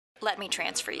Let me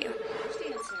transfer you.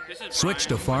 Switch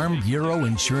to Farm Bureau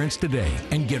Insurance today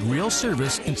and get real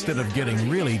service instead of getting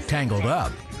really tangled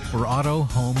up. For auto,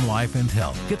 home, life, and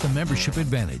health, get the membership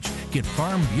advantage. Get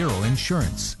Farm Bureau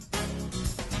Insurance.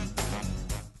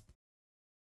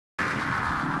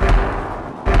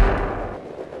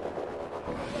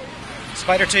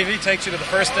 Spider TV takes you to the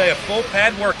first day of full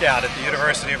pad workout at the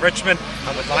University of Richmond.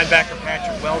 I'm with linebacker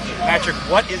Patrick Weldon. Patrick,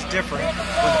 what is different when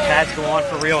the pads go on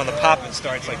for real and the popping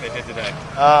starts like they did today?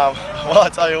 Well, I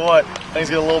tell you what, things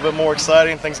get a little bit more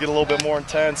exciting, things get a little bit more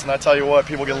intense, and I tell you what,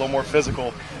 people get a little more physical,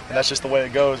 and that's just the way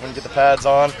it goes. When you get the pads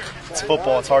on, it's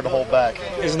football, it's hard to hold back.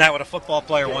 Isn't that what a football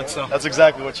player wants, though? That's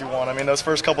exactly what you want. I mean, those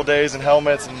first couple days in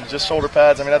helmets and just shoulder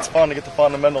pads, I mean, that's fun to get the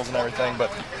fundamentals and everything,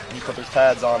 but when you put those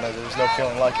pads on, there's no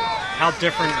feeling like it. How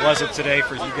different was it today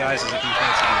for you guys as a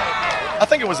defensive unit? I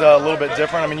think it was a little bit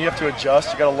different. I mean, you have to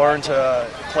adjust. You got to learn to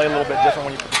play a little bit different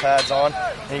when you put the pads on,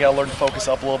 and you got to learn to focus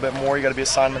up a little bit more. You got to be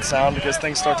assignment sound because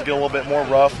things start to get a little bit more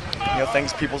rough. You know,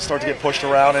 people start to get pushed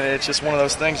around, and it's just one of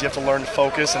those things. You have to learn to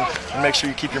focus and make sure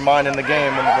you keep your mind in the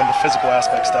game when the physical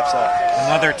aspect steps up.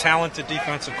 Another talented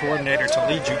defensive coordinator to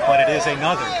lead you, but it is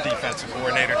another defensive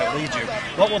coordinator to lead you.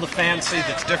 What will the fans see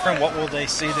that's different? What will they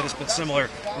see that has been similar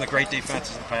in the great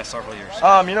defenses in the past several years?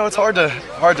 You know, it's hard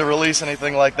to release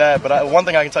anything like that, but one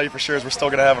thing I can tell you for sure is we're still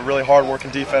going to have a really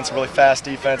hard-working defense, a really fast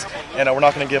defense, and we're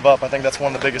not going to give up. I think that's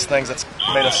one of the biggest things that's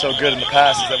made us so good in the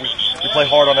past is that we play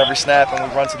hard on every snap and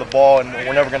we run to the ball, and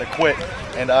we're never going to quit.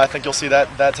 And I think you'll see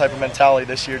that type of mentality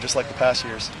this year, just like the past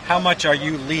years. How much are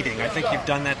you leading? I think you've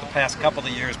done that the past couple of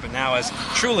years, but now as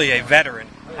truly a veteran,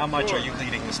 how much are you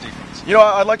leading this defense? You know,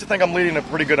 I'd like to think I'm leading a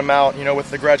pretty good amount. You know,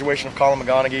 with the graduation of Colin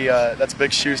McGonigal, that's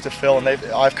big shoes to fill, and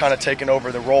I've kind of taken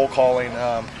over the role calling,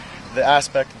 the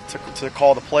aspect to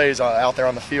call the plays out there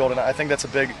on the field, and I think that's a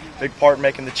big part in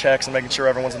making the checks and making sure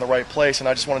everyone's in the right place, and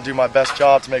I just want to do my best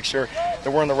job to make sure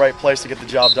that we're in the right place to get the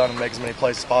job done and make as many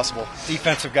plays as possible.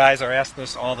 Defensive guys are asked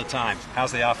this all the time.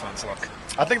 How's the offense look?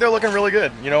 I think they're looking really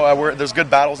good. You know, there's good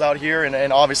battles out here,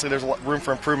 and obviously there's room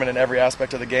for improvement in every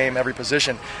aspect of the game, every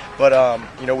position, but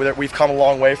you know, we've come a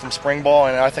long way from spring ball,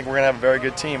 and I think we're going to have a very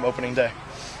good team opening day.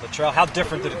 Latrell, how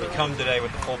different did it become today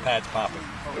with the full pads popping?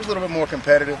 It was a little bit more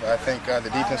competitive. I think the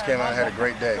defense came out and had a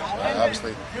great day.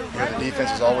 Obviously, you know, the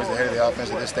defense is always ahead of the offense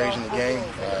at this stage in the game.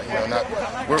 You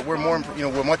know, we're more, you know,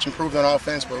 we're much improved on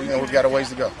offense, but you know, we've got a ways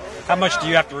to go. How much do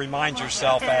you have to remind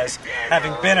yourself, as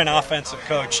having been an offensive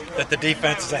coach, that the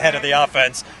defense is ahead of the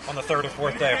offense on the third or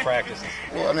fourth day of practice?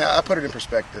 Well, I mean, I put it in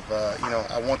perspective. You know,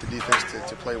 I want the defense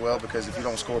to play well because if you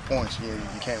don't score points, you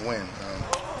can't win.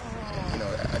 You know,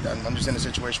 I'm just in a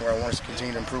situation where I want us to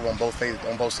continue to improve on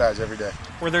both sides every day.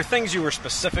 Were there things you were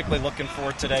specifically looking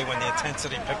for today when the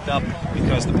intensity picked up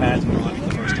because the pads were on for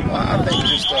the first time? Well, I think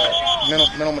just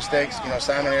mental mistakes, you know,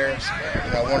 assignment errors.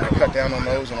 You know, I wanted to cut down on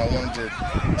those, and I wanted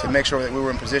to make sure that we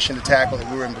were in position to tackle,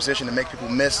 that we were in position to make people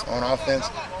miss on offense,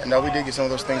 and we did get some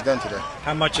of those things done today.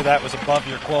 How much of that was above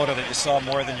your quota that you saw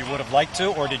more than you would have liked to,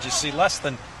 or did you see less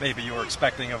than maybe you were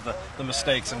expecting of the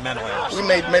mistakes and mental errors? We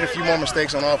made a few more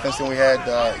mistakes on offense than we had,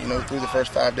 you know, through the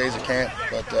first 5 days of camp,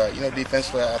 but you know,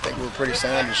 defensively, I think we were pretty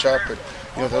sound and sharp, but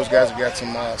you know, those guys have got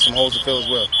some holes to fill as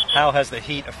well. How has the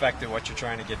heat affected what you're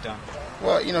trying to get done?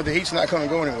 Well, you know, the heat's not going to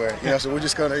go anywhere. You know, so we're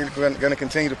just going to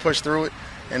continue to push through it,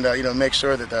 and you know, make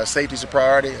sure that safety's a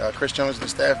priority. Chris Jones and the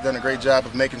staff have done a great job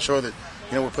of making sure that,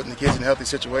 you know, we're putting the kids in healthy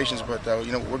situations, but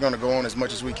you know, we're going to go on as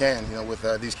much as we can, you know, with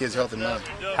these kids' health in mind.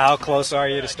 How close are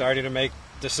you to starting to make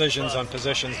decisions on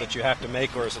positions that you have to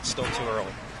make, or is it still too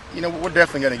early? You know, we're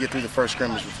definitely going to get through the first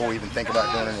scrimmage before we even think about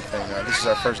doing anything. This is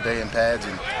our first day in pads,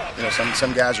 and you know,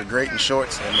 some guys are great in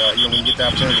shorts, and you know, when you get the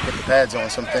opportunity to put the pads on,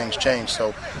 some things change.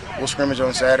 So we'll scrimmage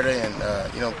on Saturday,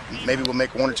 and you know, maybe we'll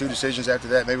make 1 or 2 decisions after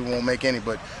that. Maybe we won't make any,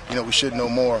 but you know, we should know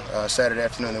more Saturday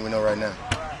afternoon than we know right now.